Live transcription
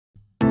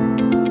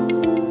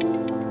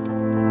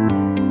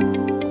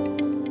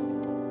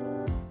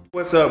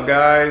What's up,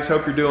 guys?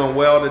 Hope you're doing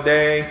well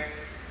today.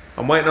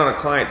 I'm waiting on a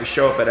client to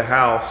show up at a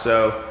house,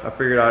 so I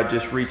figured I'd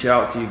just reach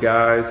out to you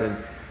guys and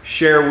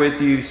share with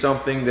you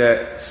something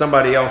that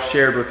somebody else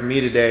shared with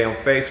me today on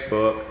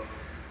Facebook.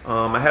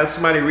 I had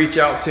somebody reach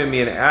out to me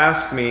and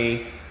ask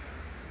me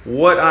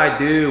what I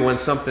do when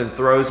something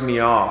throws me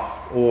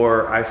off,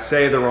 or I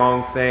say the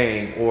wrong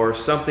thing, or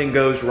something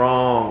goes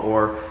wrong,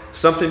 or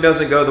something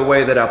doesn't go the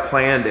way that I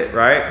planned it,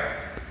 right?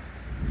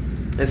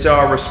 And so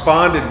I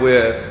responded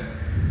with,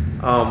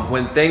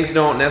 when things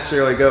don't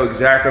necessarily go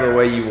exactly the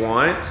way you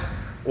want,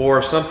 or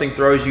if something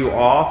throws you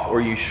off,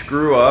 or you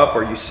screw up,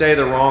 or you say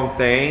the wrong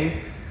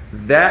thing,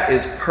 that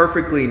is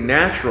perfectly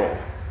natural.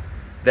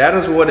 That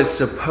is what is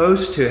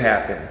supposed to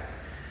happen.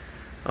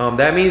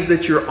 That means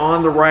that you're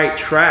on the right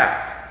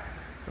track.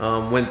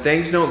 When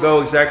things don't go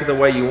exactly the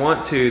way you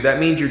want to, that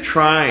means you're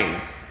trying.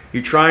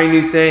 You're trying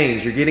new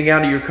things. You're getting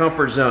out of your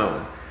comfort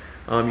zone.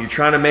 You're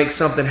trying to make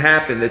something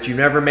happen that you've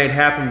never made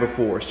happen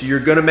before. So you're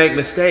going to make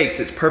mistakes.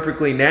 It's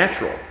perfectly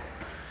natural.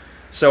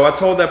 So I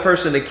told that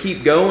person to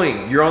keep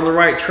going. You're on the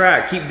right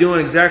track. Keep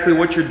doing exactly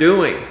what you're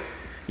doing.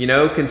 You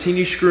know,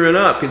 continue screwing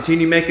up.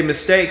 Continue making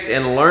mistakes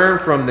and learn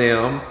from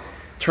them.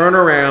 Turn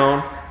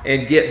around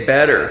and get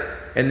better.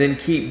 And then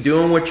keep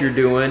doing what you're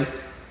doing.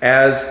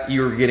 As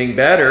you're getting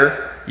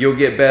better, you'll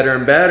get better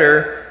and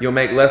better. You'll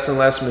make less and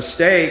less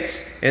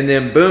mistakes. And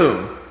then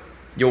boom,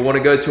 you'll want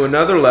to go to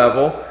another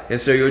level, and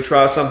so you'll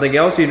try something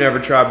else you've never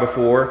tried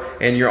before,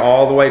 and you're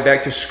all the way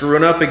back to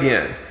screwing up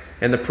again.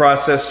 And the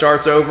process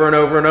starts over and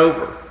over and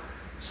over.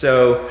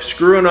 So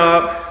screwing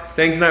up,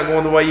 things not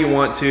going the way you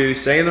want to,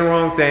 saying the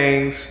wrong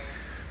things,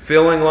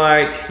 feeling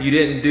like you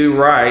didn't do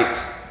right,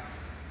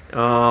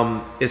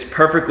 is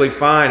perfectly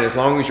fine as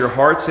long as your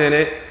heart's in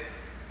it,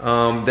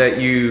 that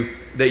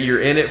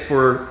you're in it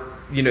for,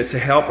 to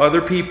help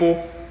other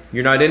people.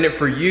 You're not in it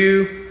for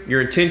you.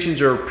 Your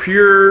intentions are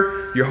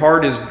pure, your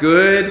heart is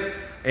good,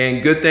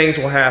 and good things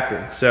will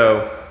happen.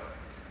 So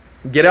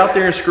get out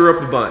there and screw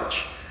up a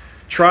bunch.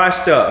 Try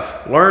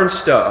stuff, learn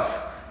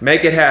stuff,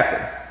 make it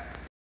happen.